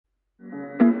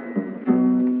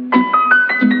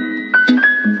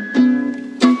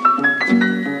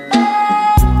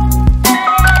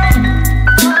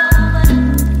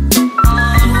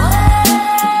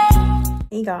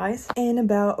guys, in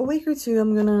about a week or two,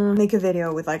 I'm gonna make a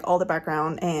video with like all the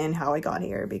background and how I got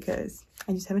here because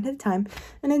I just haven't had time.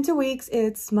 And in 2 weeks,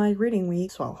 it's my reading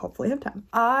week, so I'll hopefully have time.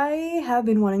 I have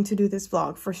been wanting to do this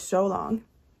vlog for so long.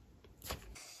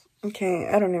 Okay,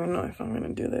 I don't even know if I'm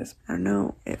gonna do this. I don't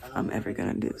know if I'm ever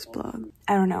gonna do this vlog.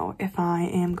 I don't know if I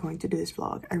am going to do this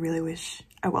vlog. I really wish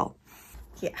I will.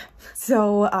 Yeah,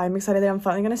 so I'm excited that I'm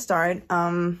finally gonna start.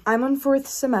 I'm on 4th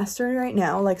semester right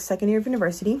now, like 2nd year of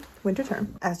university, winter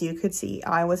term. As you could see,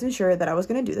 I wasn't sure that I was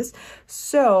gonna do this,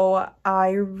 so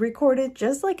I recorded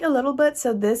just like a little bit.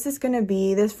 So this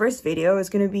first video is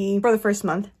gonna be for the first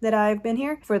month that I've been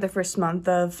here, for the first month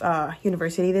of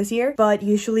university this year. But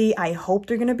usually I hope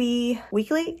they're gonna be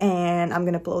weekly, and I'm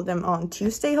gonna upload them on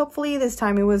Tuesday. Hopefully this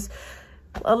time it was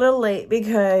a little late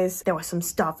because there was some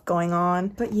stuff going on,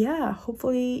 but yeah,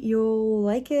 hopefully you'll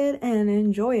like it and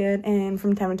enjoy it, and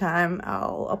from time to time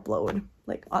I'll upload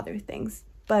like other things,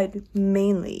 but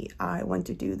mainly I want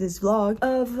to do this vlog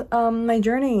of my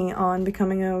journey on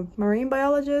becoming a marine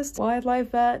biologist,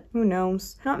 wildlife vet, who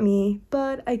knows, not me,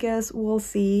 but I guess we'll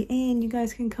see, and you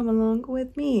guys can come along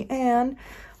with me, and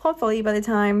hopefully by the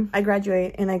time I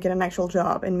graduate and I get an actual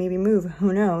job and maybe move,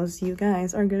 who knows, you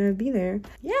guys are gonna be there.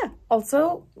 Yeah.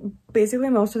 Also, basically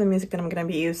most of the music that I'm gonna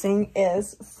be using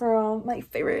is from my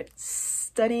favorite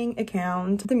studying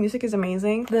account. The music is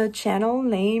amazing. The channel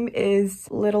name is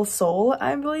Little Soul,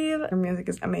 I believe. Her music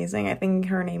is amazing. I think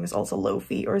her name is also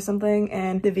Lofi or something,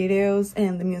 and the videos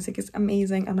and the music is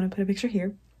amazing. I'm gonna put a picture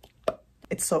here.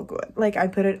 It's so good. Like, I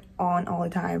put it on all the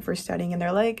time for studying, and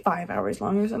they're like 5 hours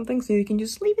long or something, so you can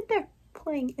just leave it there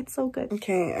playing. It's so good.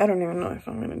 Okay, I don't even know if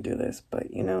I'm gonna do this,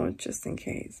 but you know, just in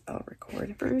case, I'll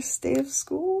record. First day of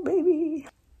school, baby.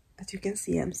 As you can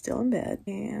see, I'm still in bed,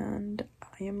 and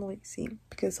I am lazy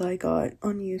because I got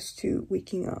unused to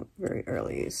waking up very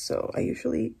early. So I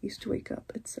usually used to wake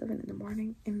up at 7 in the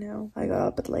morning, and now I got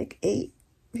up at like 8.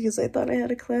 Because I thought I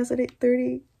had a class at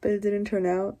 8:30, but it didn't turn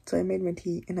out. So I made my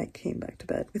tea and I came back to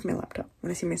bed with my laptop. When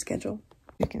I see my schedule,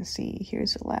 you can see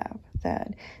here's a lab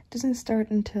that doesn't start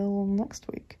until next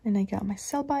week. And I got my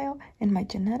cell bio and my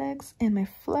genetics and my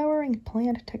flowering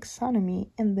plant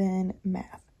taxonomy and then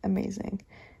math. Amazing.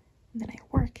 And then I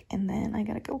work, and then I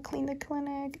gotta go clean the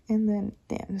clinic, and then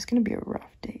damn, it's gonna be a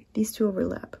rough day. These two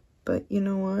overlap, but you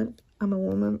know what? I'm a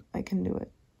woman, I can do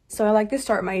it. So I like to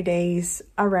start my days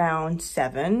around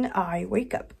 7. I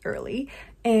wake up early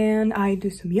and I do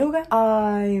some yoga.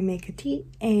 I make a tea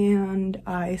and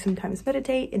I sometimes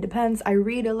meditate. It depends. I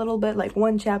read a little bit, like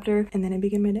 1 chapter, and then I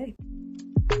begin my day.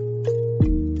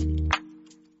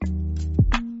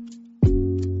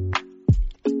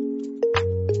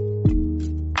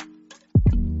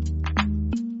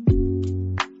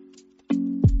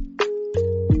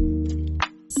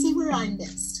 See where I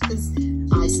missed, because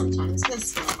I sometimes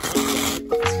miss.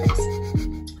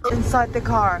 Inside the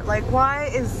car, like, why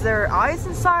is there ice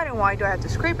inside and why do I have to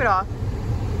scrape it off?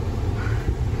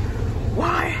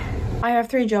 Why? I have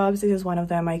 3 jobs. This is one of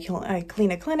them. I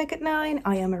clean a clinic at 9.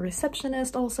 I am a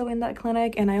receptionist also in that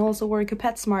clinic, and I also work at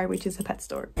PetSmart, which is a pet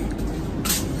store.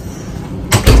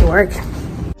 To work.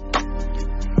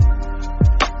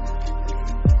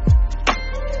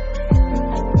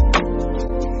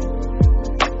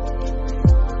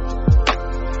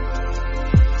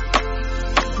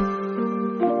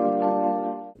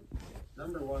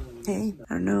 Hey,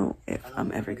 I don't know if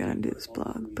I'm ever gonna do this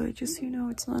vlog, but just so you know,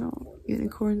 it's not all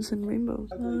unicorns and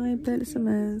rainbows. My bed is a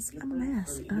mess. I'm a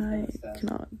mess. I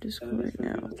cannot do school right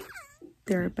now.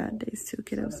 There are bad days too,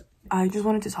 kiddos. I just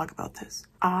wanted to talk about this.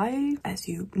 As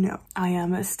you know, I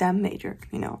am a STEM major.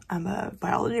 You know, I'm a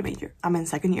biology major. I'm in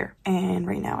 2nd year, and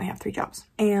right now I have 3 jobs.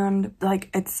 And like,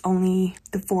 it's only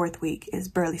the 4th week is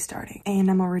barely starting, and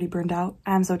I'm already burned out.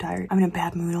 I'm so tired. I'm in a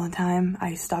bad mood all the time.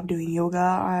 I stopped doing yoga.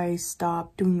 I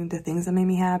stopped doing the things that made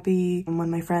me happy. And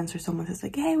when my friends or someone says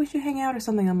like, hey, we should hang out or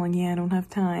something, I'm like, yeah, I don't have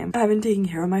time. I've been taking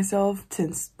care of myself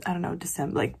since, I don't know,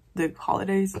 December, like the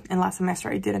holidays, and last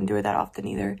semester I didn't do it that often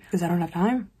either because I don't have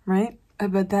time, right?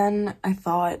 But then I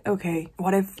thought, okay,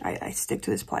 what if I stick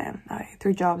to this plan?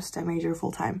 3 jobs, STEM major,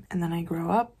 full-time, and then I grow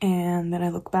up, and then I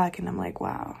look back and I'm like,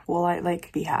 wow, will I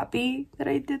like be happy that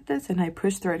I did this and I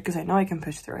pushed through it? Because I know I can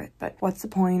push through it, but what's the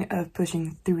point of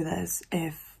pushing through this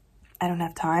if I don't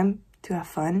have time to have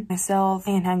fun myself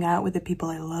and hang out with the people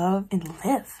I love and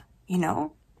live, you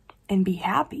know, and be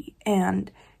happy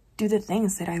and do the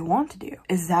things that I want to do?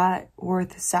 Is that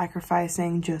worth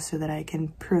sacrificing just so that I can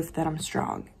prove that I'm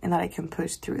strong and that I can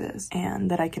push through this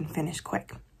and that I can finish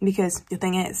quick? Because the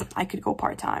thing is, I could go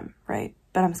part-time, right?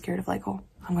 But I'm scared of like, oh,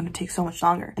 I'm gonna take so much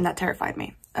longer. And that terrified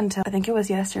me. Until I think it was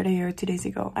yesterday or 2 days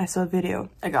ago, I saw a video,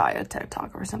 a guy, a TED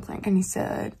Talk or something, and he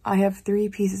said, I have 3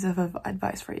 pieces of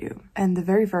advice for you. And the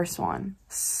very first one,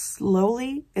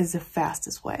 slowly is the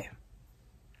fastest way.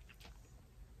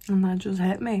 And that just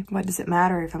hit me. What does it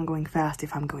matter if I'm going fast,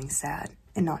 if I'm going sad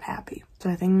and not happy? So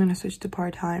I think I'm gonna switch to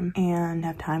part-time and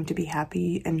have time to be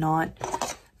happy and not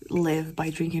live by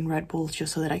drinking Red Bulls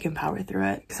just so that I can power through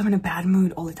it. Because I'm in a bad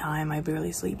mood all the time. I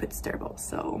barely sleep. It's terrible.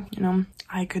 So, you know,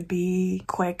 I could be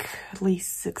quickly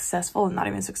successful and not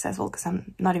even successful because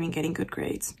I'm not even getting good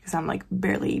grades. Because I'm like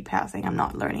barely passing. I'm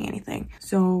not learning anything.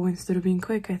 So instead of being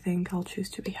quick, I think I'll choose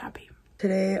to be happy.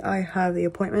 Today I have the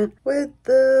appointment with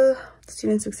the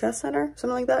Student Success Center,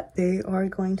 something like that. They are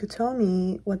going to tell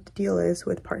me what the deal is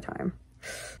with part-time.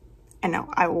 And no,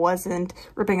 I wasn't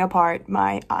ripping apart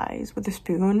my eyes with a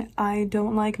spoon. I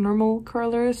don't like normal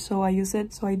curlers, so I use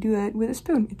it. So I do it with a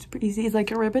spoon. It's pretty easy. It's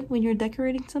like a ribbon when you're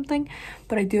decorating something,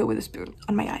 but I do it with a spoon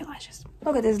on my eyelashes.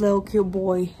 Look at this little cute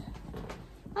boy.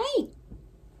 Hi.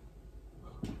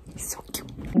 He's so cute.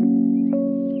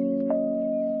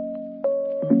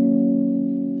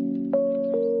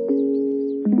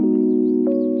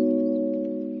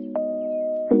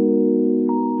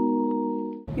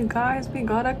 You guys, we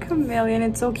got a chameleon.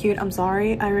 It's so cute. I'm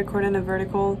sorry I record in a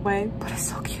vertical way, but it's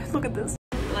so cute. Look at this.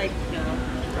 Like, no.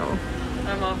 Oh.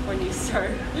 I'm off when you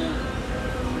start.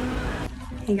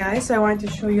 Hey guys, so I wanted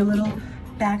to show you a little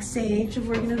backstage of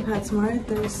working at PetSmart.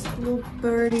 There's a little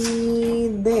birdie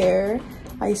there.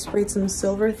 I sprayed some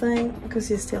silver thing because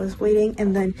his tail is bleeding.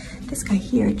 And then this guy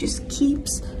here just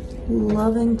keeps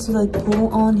loving to like pull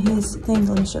on his things.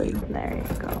 Let me show you. There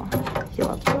you go. He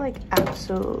loves to like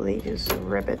absolutely just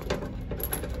rip it.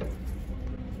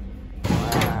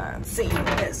 Let's see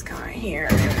this guy here.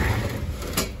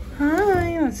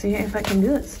 Hi, let's see if I can do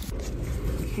this.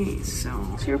 Okay, so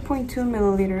 0.2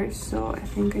 milliliters. So I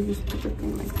think I just put the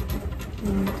thing like that.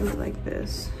 And do it like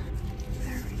this.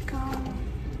 There we go.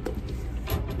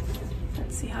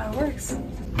 Let's see how it works.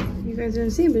 You guys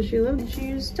didn't see, but she loved it.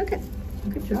 She just took it.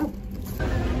 Good job.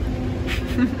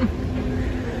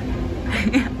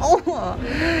 Oh,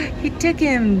 he took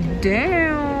him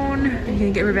down. Are you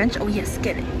gonna get revenge? Oh yes,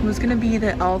 get it. Who's gonna be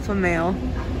the alpha male?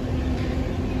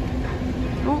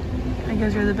 Oh, I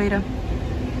guess you're the beta.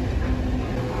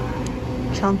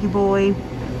 Chunky boy.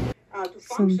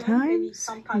 Sometimes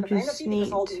you just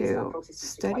need to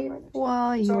study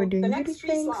while you're doing good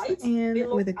things and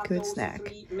with a good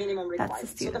snack. That's the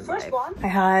student life. I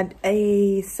had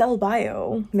a cell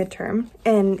bio midterm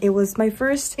and it was my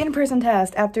first in-person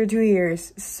test after 2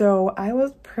 years. So I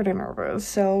was pretty nervous.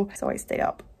 So I stayed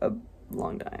up a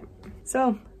long time.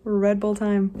 So Red Bull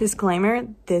time. Disclaimer,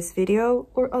 this video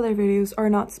or other videos are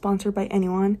not sponsored by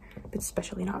anyone, but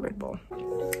especially not Red Bull.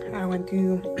 I went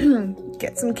to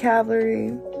get some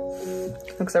cavalry.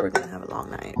 Looks like we're gonna have a long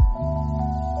night.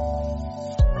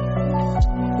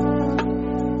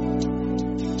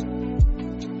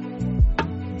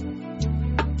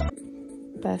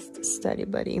 Best study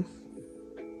buddy.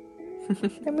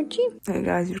 Hey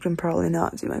guys, you can probably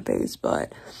not see my face,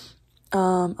 but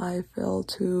I fell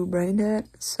to brain dead,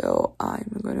 so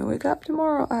I'm gonna wake up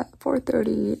tomorrow at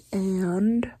 4:30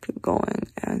 and keep going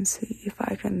and see if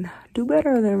I can do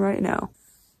better than right now.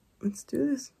 Let's do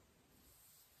this.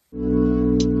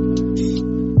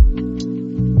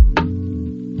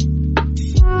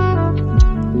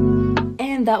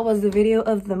 And that was the video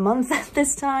of the month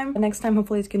this time. Next time,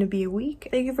 hopefully it's gonna be a week.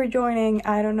 Thank you for joining.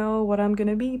 I don't know what I'm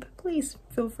gonna be, but please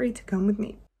feel free to come with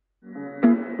me.